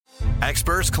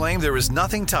Experts claim there is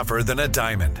nothing tougher than a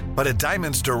diamond. But at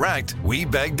Diamonds Direct, we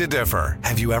beg to differ.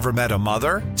 Have you ever met a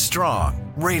mother?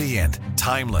 Strong, radiant,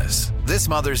 timeless. This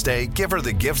Mother's Day, give her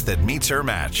the gift that meets her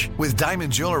match. With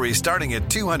diamond jewelry starting at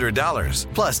 $200.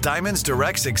 Plus, Diamonds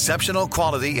Direct's exceptional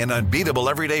quality and unbeatable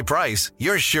everyday price,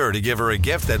 you're sure to give her a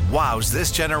gift that wows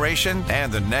this generation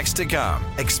and the next to come.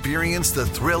 Experience the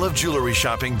thrill of jewelry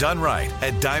shopping done right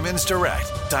at Diamonds Direct.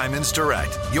 Diamonds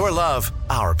Direct. Your love,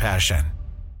 our passion.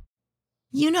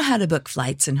 You know how to book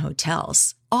flights and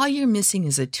hotels. All you're missing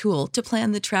is a tool to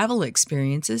plan the travel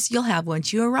experiences you'll have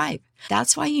once you arrive.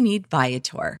 That's why you need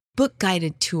Viator. Book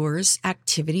guided tours,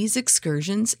 activities,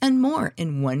 excursions, and more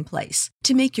in one place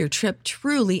to make your trip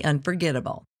truly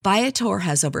unforgettable. Viator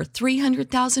has over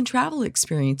 300,000 travel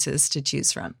experiences to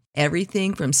choose from.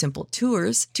 Everything from simple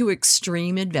tours to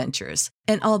extreme adventures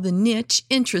and all the niche,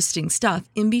 interesting stuff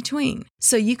in between.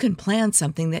 So you can plan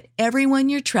something that everyone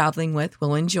you're traveling with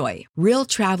will enjoy. Real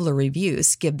traveler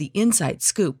reviews give the inside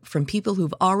scoop from people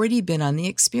who've already been on the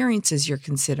experiences you're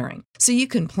considering. So you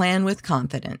can plan with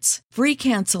confidence. Free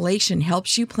cancellation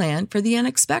helps you plan for the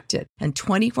unexpected. And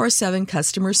 24/7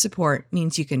 customer support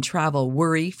means you can travel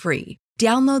worry-free.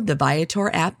 Download the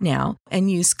Viator app now and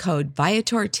use code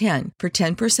Viator10 for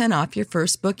 10% off your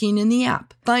first booking in the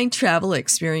app. Find travel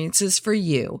experiences for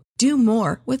you. Do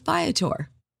more with Viator.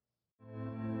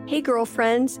 Hey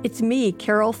girlfriends, it's me,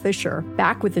 Carol Fisher,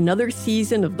 back with another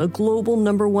season of the global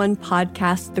 #1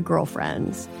 podcast, The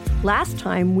Girlfriends. Last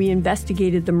time, we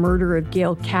investigated the murder of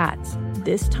Gail Katz.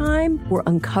 This time, we're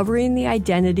uncovering the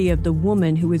identity of the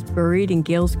woman who was buried in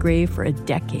Gail's grave for a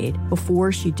decade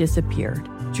before she disappeared.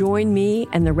 Join me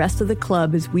and the rest of the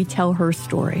club as we tell her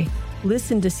story.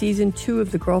 Listen to Season 2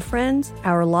 of The Girlfriends,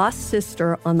 Our Lost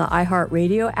Sister on the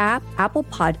iHeartRadio app, Apple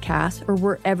Podcasts, or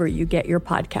wherever you get your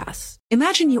podcasts.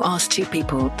 Imagine you ask two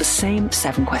people the same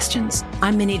 7 questions.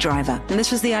 I'm Minnie Driver, and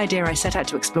this was the idea I set out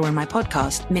to explore in my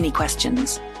podcast, Mini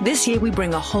Questions. This year, we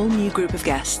bring a whole new group of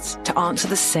guests to answer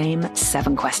the same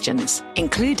 7 questions,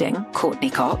 including Courtney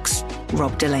Cox,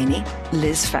 Rob Delaney,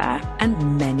 Liz Fair,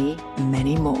 and many,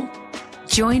 many more.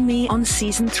 Join me on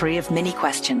Season 3 of Mini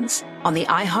Questions on the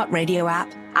iHeartRadio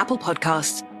app, Apple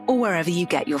Podcasts, or wherever you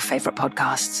get your favorite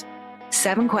podcasts.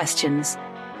 7 questions,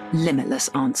 limitless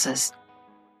answers.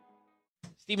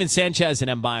 Steven Sanchez and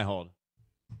M. Byhold,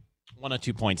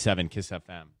 102.7 KISS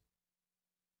FM.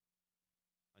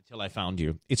 Until I found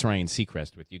you. It's Ryan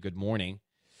Seacrest with you. Good morning.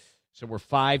 So we're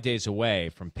 5 days away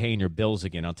from paying your bills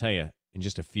again. I'll tell you in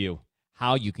just a few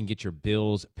how you can get your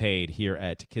bills paid here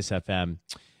at KISS FM.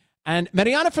 And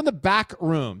Mariana from the back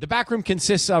room. The back room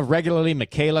consists of regularly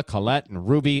Michaela, Colette, and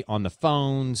Ruby on the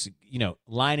phones,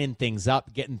 lining things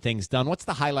up, getting things done. What's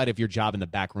the highlight of your job in the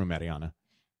back room, Mariana?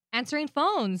 Answering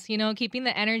phones, keeping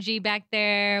the energy back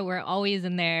there. We're always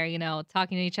in there,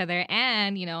 talking to each other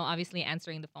and, obviously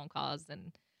answering the phone calls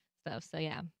and stuff. So,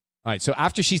 yeah. All right. So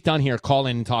after she's done here, call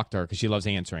in and talk to her because she loves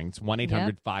answering. It's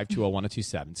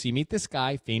 1-800-520-1027. So you meet this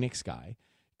guy, Phoenix guy.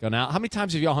 Go now. How many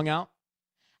times have y'all hung out?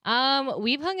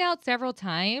 We've hung out several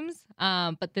times,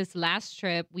 but this last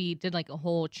trip, we did like a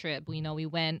whole trip. We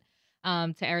went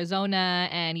to Arizona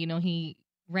and, he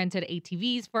rented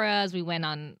ATVs for us. We went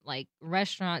on like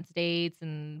restaurants, dates,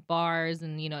 and bars,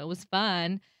 and, it was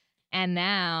fun. And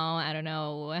now, I don't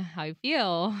know how I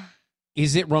feel.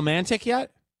 Is it romantic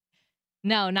yet?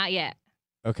 No, not yet.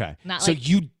 Okay. Not so like-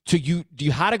 you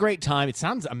had a great time. It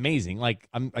sounds amazing. Like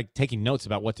I'm like taking notes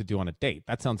about what to do on a date.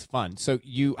 That sounds fun. So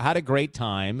you had a great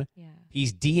time. Yeah.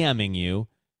 He's DMing you.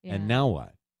 Yeah. And now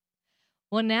what?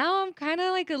 Well, now I'm kind of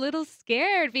like a little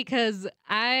scared because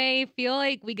I feel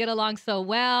like we get along so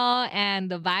well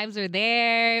and the vibes are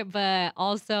there, but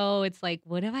also it's like,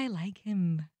 what if I like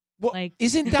him? Well, like,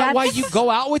 isn't that why you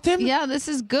go out with him? Yeah, this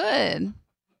is good.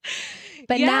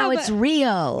 But now it's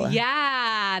real.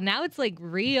 Yeah, now it's like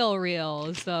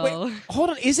real. So wait,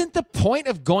 hold on. Isn't the point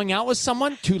of going out with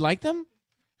someone to like them?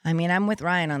 I mean, I'm with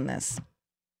Ryan on this.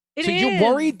 You're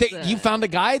worried that you found a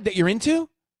guy that you're into?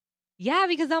 Yeah,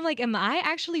 because I'm like, am I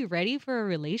actually ready for a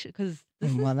relationship? Because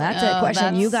well, that's a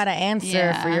question you got to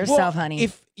answer for yourself, honey.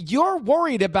 If you're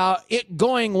worried about it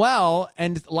going well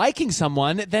and liking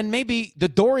someone, then maybe the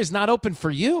door is not open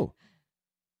for you.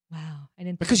 Wow.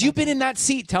 Because you've been in that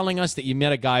seat telling us that you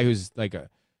met a guy who's like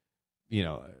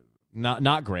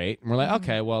not great. And we're like,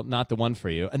 okay, well, not the one for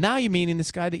you. And now you're meeting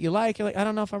this guy that you like. You're like, I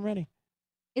don't know if I'm ready.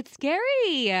 It's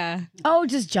scary. Oh,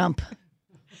 just jump.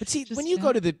 But see, when you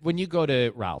go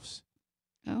to Ralph's,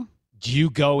 do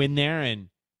you go in there and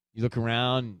you look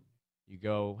around, you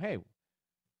go, hey,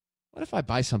 what if I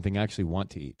buy something I actually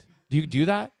want to eat? Do you do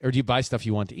that? Or do you buy stuff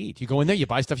you want to eat? You go in there, you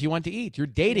buy stuff you want to eat. You're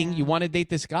dating, you want to date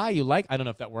this guy you like. I don't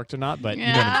know if that worked or not, but you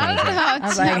know what I'm trying to say. I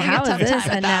was like, how is this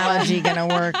analogy going to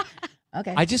work?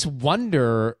 Okay. I just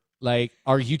wonder, like,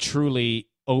 are you truly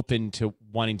open to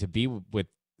wanting to be with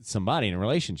somebody in a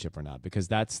relationship or not? Because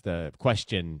that's the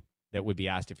question that would be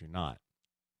asked if you're not.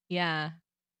 Yeah.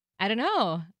 I don't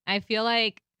know. I feel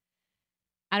like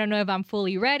I don't know if I'm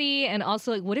fully ready. And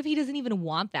also, like, what if he doesn't even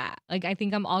want that? Like, I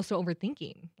think I'm also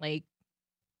overthinking. Like,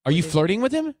 are you flirting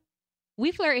with him?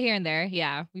 We flirt here and there.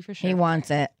 Yeah, we for sure. He wants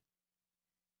it.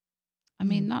 I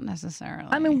mean, not necessarily.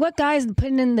 I mean, what guy's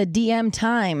putting in the DM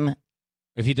time?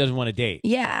 If he doesn't want to date.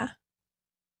 Yeah.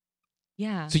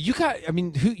 Yeah. So you got, I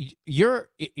mean, you're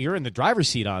in the driver's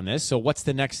seat on this. So what's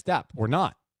the next step or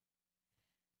not?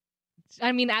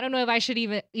 I mean, I don't know if I should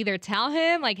either tell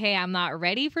him, like, hey, I'm not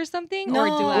ready for something, or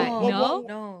do I? No.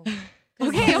 No.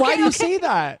 Okay. Why do you say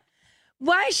that?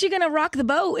 Why is she going to rock the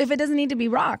boat if it doesn't need to be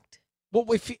rocked? Well,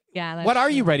 what are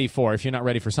you ready for if you're not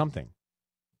ready for something?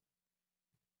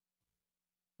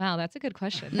 Wow, that's a good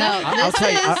question. No, I'll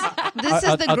tell you. This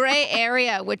is the gray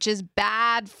area, which is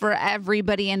bad for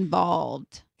everybody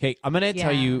involved. Okay, I'm going to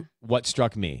tell you what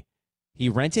struck me. He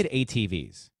rented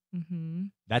ATVs. Mm-hmm.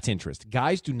 That's interest.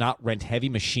 Guys do not rent heavy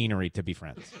machinery to be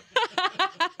friends.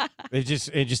 It's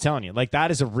just telling you, like, that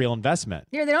is a real investment.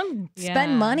 Yeah, they don't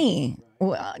spend money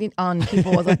on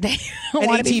people that they don't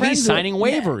want to be friends with. Signing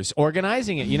waivers,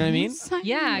 organizing it. You know what I mean?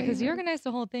 Yeah, because you organized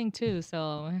the whole thing too.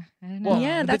 So I don't know. Well,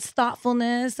 yeah, that's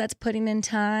thoughtfulness. That's putting in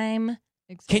time.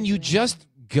 Exactly. Can you just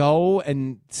go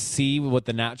and see what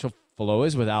the natural flow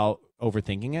is without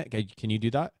overthinking it? Can you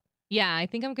do that? Yeah, I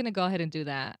think I'm gonna go ahead and do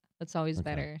that. That's always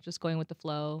better. Just going with the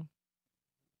flow.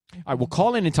 All right, we'll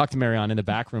call in and talk to Mariana in the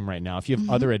back room right now if you have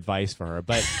other advice for her.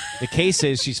 But the case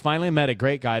is she's finally met a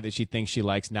great guy that she thinks she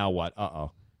likes. Now what?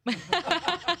 Uh-oh.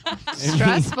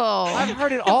 Stressful. I've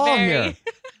heard it all here.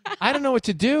 I don't know what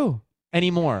to do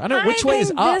anymore. I don't know which way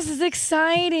is up. This is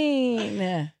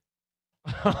exciting.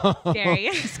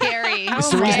 Scary. Scary. It's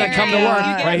the reason I come to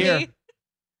work right here.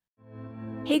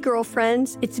 Hey,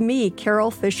 girlfriends, it's me,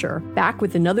 Carol Fisher, back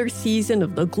with another season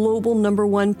of the global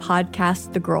 #1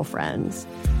 podcast, The Girlfriends.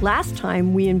 Last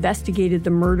time, we investigated the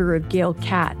murder of Gail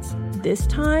Katz. This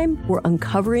time, we're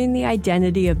uncovering the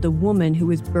identity of the woman who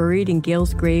was buried in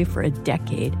Gail's grave for a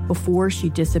decade before she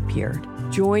disappeared.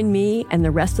 Join me and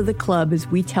the rest of the club as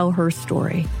we tell her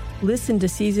story. Listen to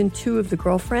Season 2 of The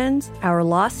Girlfriends, Our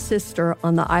Lost Sister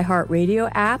on the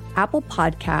iHeartRadio app, Apple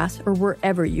Podcasts, or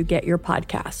wherever you get your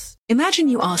podcasts. Imagine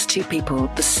you ask two people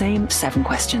the same 7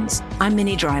 questions. I'm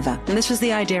Minnie Driver, and this was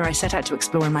the idea I set out to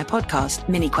explore in my podcast,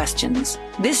 Mini Questions.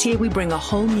 This year, we bring a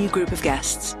whole new group of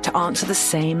guests to answer the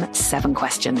same 7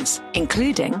 questions,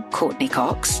 including Courtney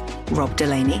Cox, Rob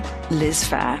Delaney, Liz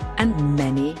Fair, and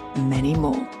many, many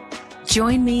more.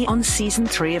 Join me on Season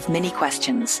 3 of Mini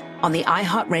Questions on the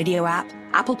iHeartRadio app,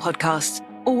 Apple Podcasts,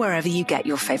 or wherever you get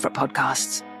your favorite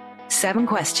podcasts. 7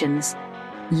 questions,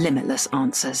 limitless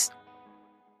answers.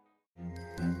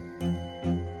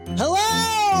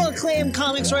 Hello, acclaimed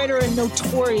comics writer and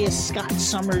notorious Scott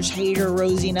Summers hater,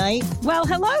 Rosie Knight. Well,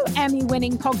 hello,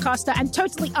 Emmy-winning podcaster and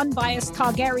totally unbiased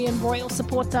Targaryen royal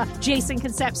supporter, Jason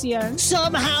Concepcion.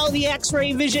 Somehow the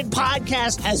X-Ray Vision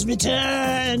podcast has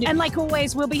returned. And like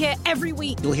always, we'll be here every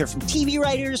week. You'll hear from TV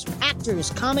writers, actors,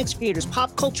 comics creators,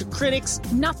 pop culture critics.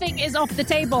 Nothing is off the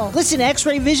table. Listen to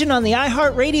X-Ray Vision on the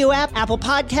iHeartRadio app, Apple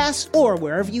Podcasts, or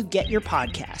wherever you get your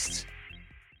podcasts.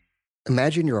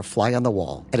 Imagine you're a fly on the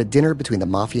wall at a dinner between the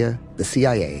Mafia, the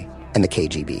CIA, and the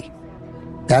KGB.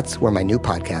 That's where my new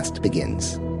podcast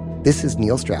begins. This is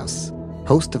Neil Strauss,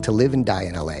 host of To Live and Die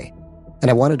in LA, and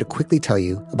I wanted to quickly tell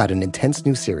you about an intense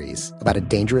new series about a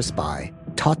dangerous spy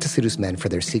taught to seduce men for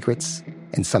their secrets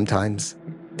and sometimes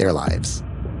their lives.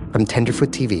 From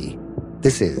Tenderfoot TV,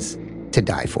 this is To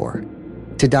Die For.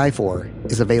 To Die For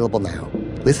is available now.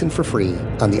 Listen for free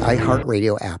on the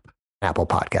iHeartRadio app, Apple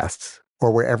Podcasts, or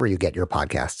wherever you get your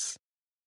podcasts.